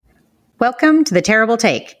Welcome to The Terrible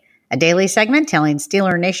Take, a daily segment telling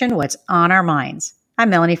Steeler Nation what's on our minds.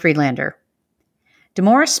 I'm Melanie Friedlander.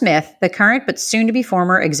 DeMaurice Smith, the current but soon-to-be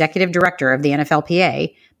former executive director of the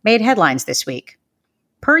NFLPA, made headlines this week.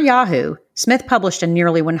 Per Yahoo, Smith published a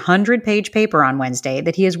nearly 100-page paper on Wednesday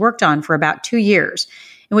that he has worked on for about 2 years,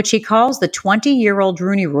 in which he calls the 20-year-old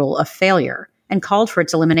Rooney Rule a failure and called for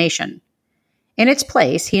its elimination. In its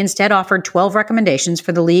place, he instead offered 12 recommendations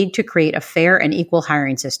for the league to create a fair and equal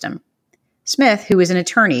hiring system. Smith, who is an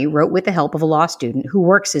attorney, wrote with the help of a law student who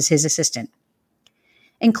works as his assistant.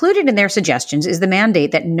 Included in their suggestions is the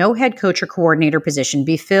mandate that no head coach or coordinator position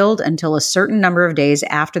be filled until a certain number of days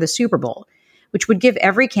after the Super Bowl, which would give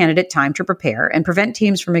every candidate time to prepare and prevent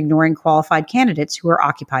teams from ignoring qualified candidates who are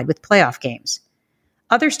occupied with playoff games.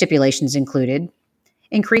 Other stipulations included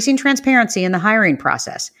increasing transparency in the hiring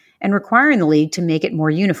process and requiring the league to make it more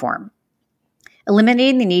uniform,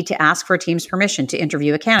 eliminating the need to ask for a team's permission to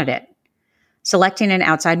interview a candidate, selecting an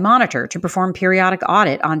outside monitor to perform periodic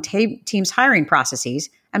audit on teams' hiring processes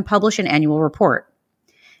and publish an annual report,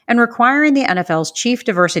 and requiring the NFL's chief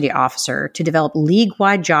diversity officer to develop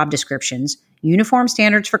league-wide job descriptions, uniform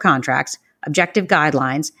standards for contracts, objective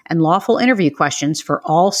guidelines, and lawful interview questions for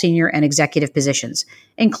all senior and executive positions,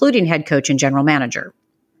 including head coach and general manager.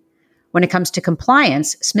 When it comes to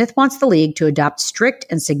compliance, Smith wants the league to adopt strict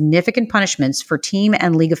and significant punishments for team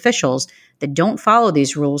and league officials that don't follow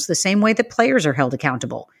these rules the same way that players are held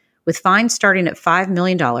accountable, with fines starting at $5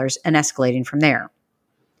 million and escalating from there.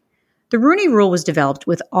 The Rooney Rule was developed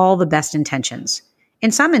with all the best intentions.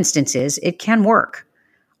 In some instances, it can work.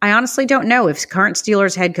 I honestly don't know if current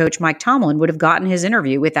Steelers head coach Mike Tomlin would have gotten his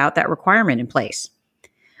interview without that requirement in place.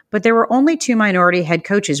 But there were only 2 minority head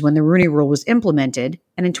coaches when the Rooney Rule was implemented,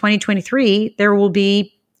 and in 2023, there will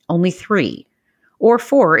be only 3, or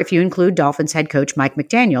 4 if you include Dolphins head coach Mike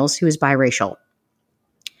McDaniels, who is biracial.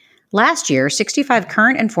 Last year, 65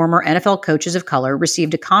 current and former NFL coaches of color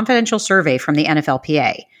received a confidential survey from the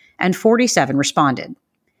NFLPA, and 47 responded.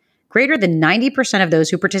 Greater than 90% of those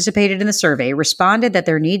who participated in the survey responded that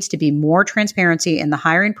there needs to be more transparency in the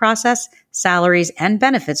hiring process, salaries, and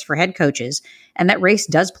benefits for head coaches, and that race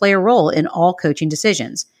does play a role in all coaching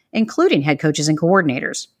decisions, including head coaches and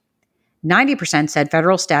coordinators. 90% said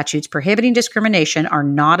federal statutes prohibiting discrimination are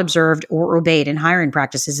not observed or obeyed in hiring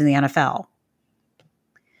practices in the NFL.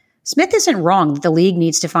 Smith isn't wrong that the league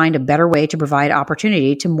needs to find a better way to provide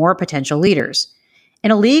opportunity to more potential leaders.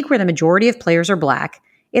 In a league where the majority of players are Black,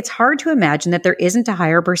 it's hard to imagine that there isn't a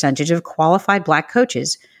higher percentage of qualified Black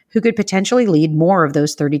coaches who could potentially lead more of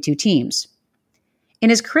those 32 teams. In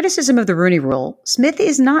his criticism of the Rooney Rule, Smith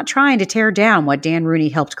is not trying to tear down what Dan Rooney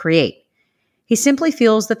helped create. He simply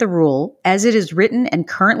feels that the rule, as it is written and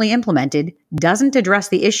currently implemented, doesn't address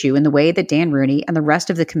the issue in the way that Dan Rooney and the rest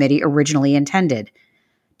of the committee originally intended.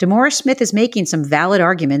 DeMaurice Smith is making some valid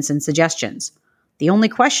arguments and suggestions. The only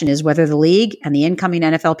question is whether the league and the incoming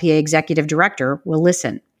NFLPA executive director will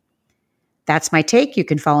listen. That's my take. You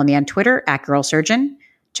can follow me on Twitter @GirlSurgeon.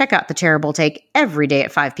 Check out The Terrible Take every day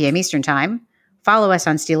at 5 p.m. Eastern Time. Follow us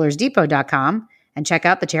on SteelersDepot.com and check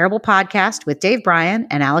out The Terrible Podcast with Dave Bryan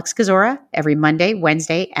and Alex Kozora every Monday,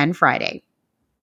 Wednesday, and Friday.